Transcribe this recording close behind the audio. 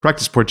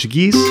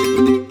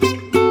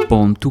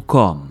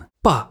practiceportuguese.com.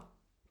 Pá,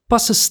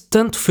 passa-se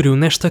tanto frio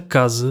nesta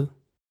casa.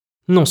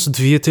 Não se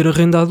devia ter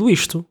arrendado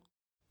isto.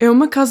 É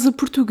uma casa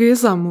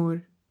portuguesa,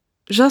 amor.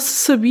 Já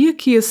se sabia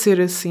que ia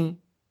ser assim.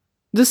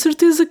 De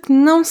certeza que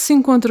não se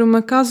encontra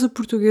uma casa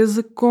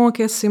portuguesa com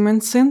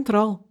aquecimento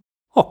central.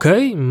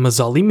 Ok, mas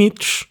há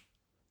limites.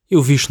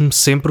 Eu visto-me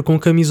sempre com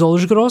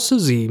camisolas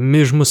grossas e,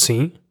 mesmo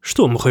assim,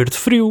 estou a morrer de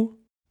frio.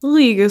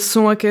 Liga-se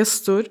um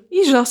aquecedor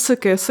e já se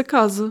aquece a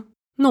casa.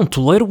 Não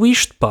tolero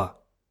isto, pá.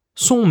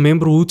 Sou um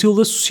membro útil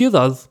da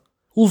sociedade.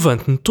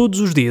 Levanto-me todos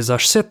os dias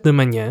às 7 da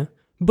manhã,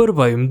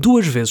 barbeio-me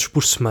 2 vezes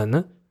por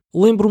semana,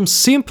 lembro-me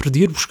sempre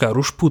de ir buscar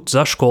os putos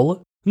à escola,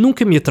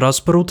 nunca me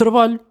atraso para o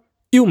trabalho.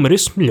 Eu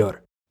mereço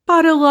melhor.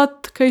 Para lá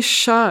de te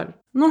queixar.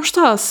 Não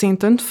está assim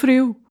tanto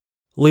frio.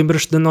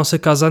 Lembras-te da nossa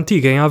casa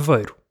antiga em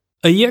Aveiro?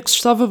 Aí é que se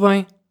estava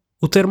bem.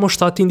 O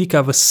termostato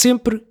indicava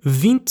sempre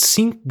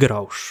 25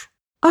 graus.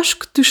 Acho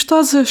que te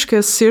estás a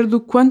esquecer do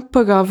quanto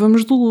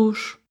pagávamos de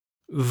luz.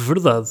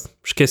 Verdade,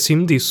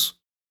 esqueci-me disso.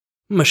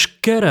 Mas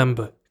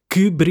caramba,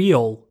 que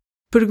briol!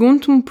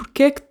 Pergunto-me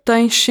porque é que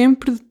tens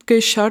sempre de te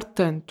queixar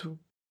tanto.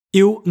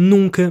 Eu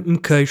nunca me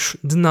queixo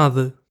de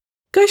nada.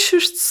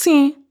 Queixas-te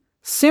sim.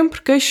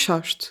 Sempre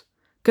queixaste.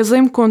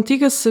 Casei-me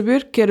contigo a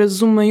saber que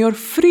eras o maior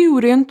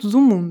friorento do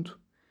mundo.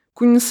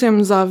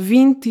 Conhecemos há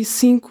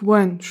 25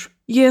 anos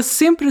e é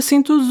sempre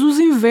assim todos os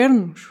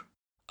invernos.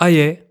 Ah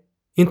é?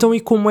 Então e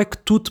como é que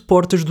tu te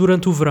portas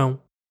durante o verão?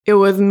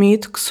 Eu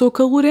admito que sou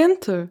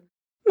calorenta,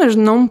 mas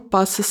não me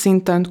passa assim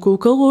tanto com o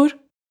calor.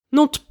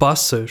 Não te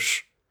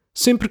passas.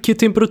 Sempre que a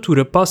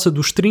temperatura passa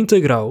dos 30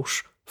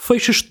 graus,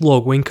 fechas-te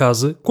logo em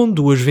casa com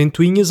 2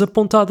 ventoinhas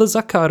apontadas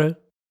à cara.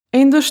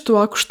 Ainda estou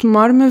a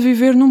acostumar-me a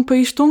viver num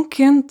país tão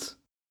quente.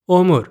 Oh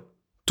amor,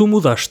 tu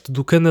mudaste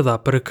do Canadá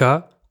para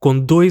cá com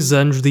 2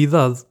 anos de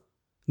idade.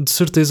 De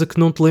certeza que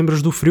não te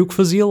lembras do frio que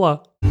fazia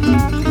lá.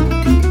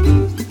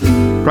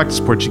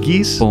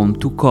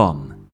 practiceportuguese.com